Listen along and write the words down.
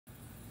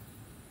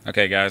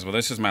Okay guys, well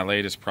this is my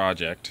latest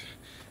project.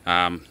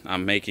 I'm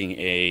making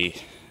a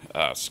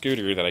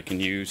scooter that I can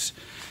use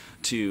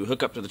to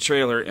hook up to the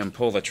trailer and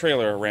pull the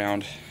trailer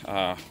around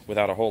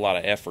without a whole lot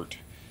of effort.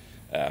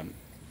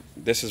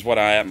 This is what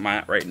I am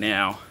at right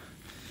now.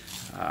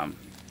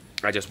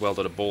 I just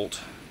welded a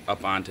bolt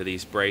up onto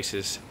these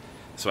braces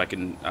so I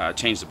can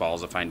change the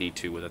balls if I need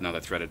to with another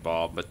threaded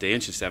ball, but the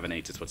 1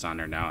 7/8 is what's on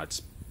there now.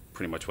 It's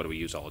pretty much what we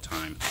use all the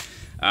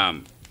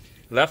time.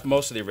 Left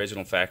most of the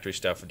original factory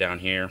stuff down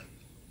here.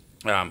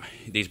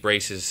 These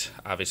braces,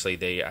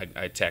 obviously,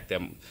 I tacked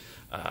them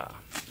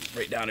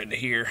right down into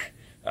here.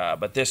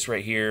 But this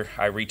right here,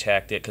 I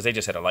re-tacked it because they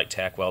just had a light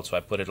tack weld, so I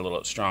put it a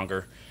little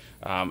stronger.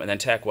 And then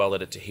tack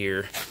welded it to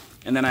here.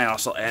 And then I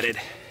also added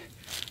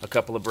a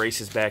couple of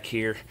braces back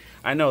here.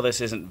 I know this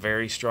isn't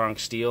very strong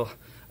steel.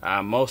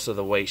 Most of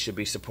the weight should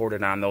be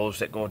supported on those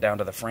that go down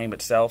to the frame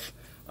itself.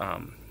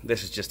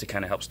 This is just to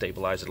kind of help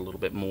stabilize it a little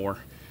bit more.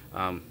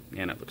 And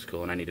it looks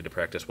cool, and I needed to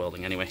practice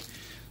welding anyway.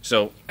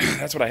 So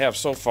that's what I have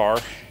so far.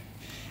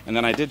 And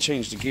then I did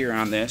change the gear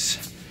on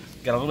this.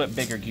 Got a little bit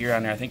bigger gear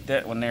on there. I think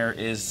that one there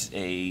is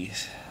a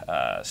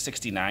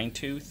 69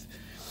 tooth,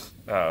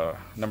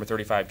 number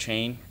 35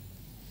 chain.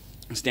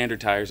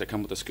 Standard tires that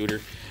come with the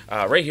scooter.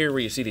 Right here where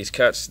you see these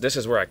cuts, this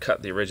is where I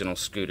cut the original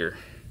scooter.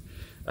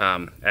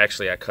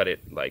 Actually, I cut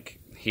it like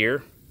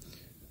here,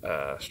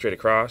 straight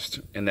across,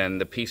 and then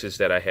the pieces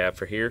that I have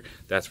for here,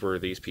 that's where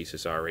these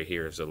pieces are. Right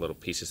here is the little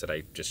pieces that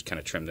I just kind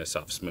of trim this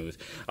off smooth.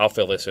 I'll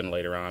fill this in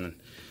later on.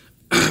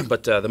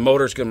 But the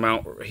motor's going to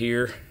mount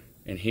here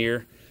and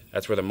here.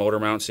 That's where the motor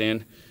mounts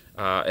in,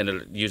 and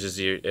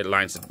it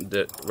lines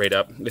right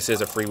up. This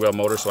is a freewheel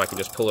motor, so I can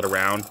just pull it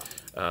around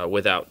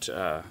without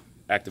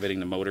activating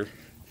the motor.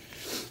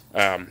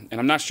 And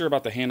I'm not sure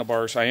about the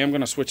handlebars. I am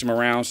going to switch them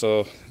around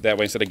so that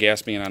way instead of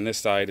gas being on this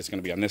side, it's going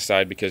to be on this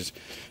side, because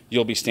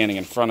you'll be standing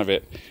in front of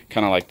it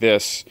kind of like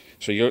this.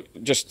 So you're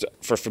just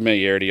for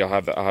familiarity, I'll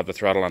have the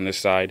throttle on this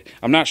side.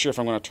 I'm not sure if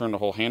I'm going to turn the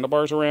whole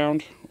handlebars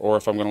around or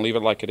if I'm going to leave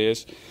it like it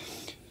is.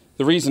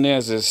 The reason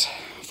is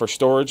for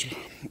storage.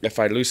 If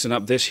I loosen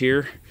up this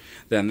here,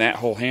 then that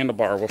whole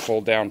handlebar will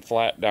fold down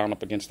flat down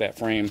up against that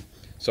frame.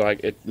 So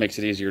it makes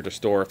it easier to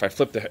store. If I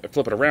flip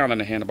it around, then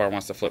the handlebar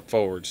wants to flip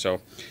forward.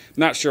 So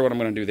not sure what I'm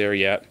going to do there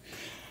yet.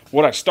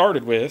 What I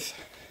started with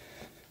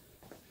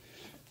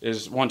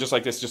is one just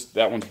like this. Just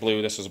that one's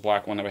blue. This is a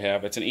black one that we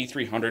have. It's an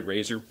E300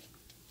 Razor.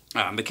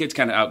 The kids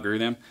kind of outgrew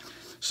them.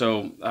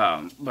 So,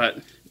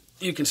 but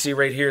you can see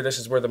right here, this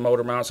is where the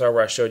motor mounts are,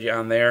 where I showed you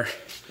on there.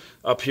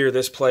 Up here,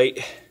 this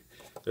plate.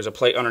 There's a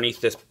plate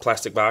underneath this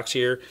plastic box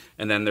here,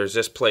 and then there's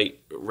this plate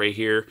right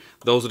here.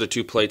 Those are the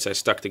two plates I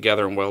stuck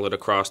together and welded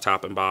across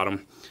top and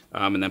bottom,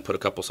 and then put a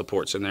couple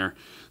supports in there.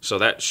 So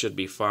that should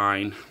be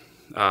fine.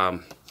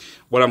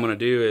 What I'm going to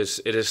do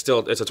is, it's a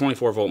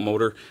 24-volt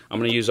motor. I'm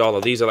going to use all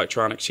of these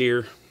electronics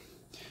here,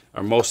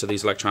 or most of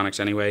these electronics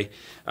anyway.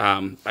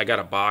 I got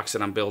a box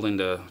that I'm building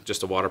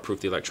just to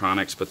waterproof the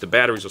electronics, but the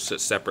batteries will sit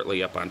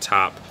separately up on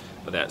top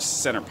of that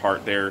center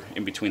part there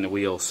in between the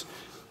wheels.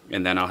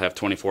 And then I'll have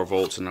 24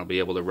 volts, and I'll be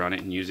able to run it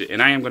and use it. And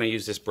I am going to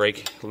use this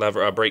brake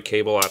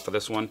cable out for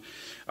this one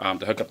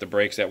to hook up the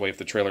brakes. That way, if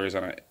the trailer is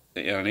on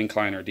an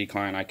incline or a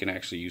decline, I can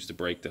actually use the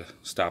brake to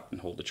stop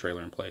and hold the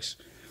trailer in place.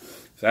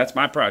 So that's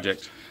my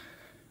project.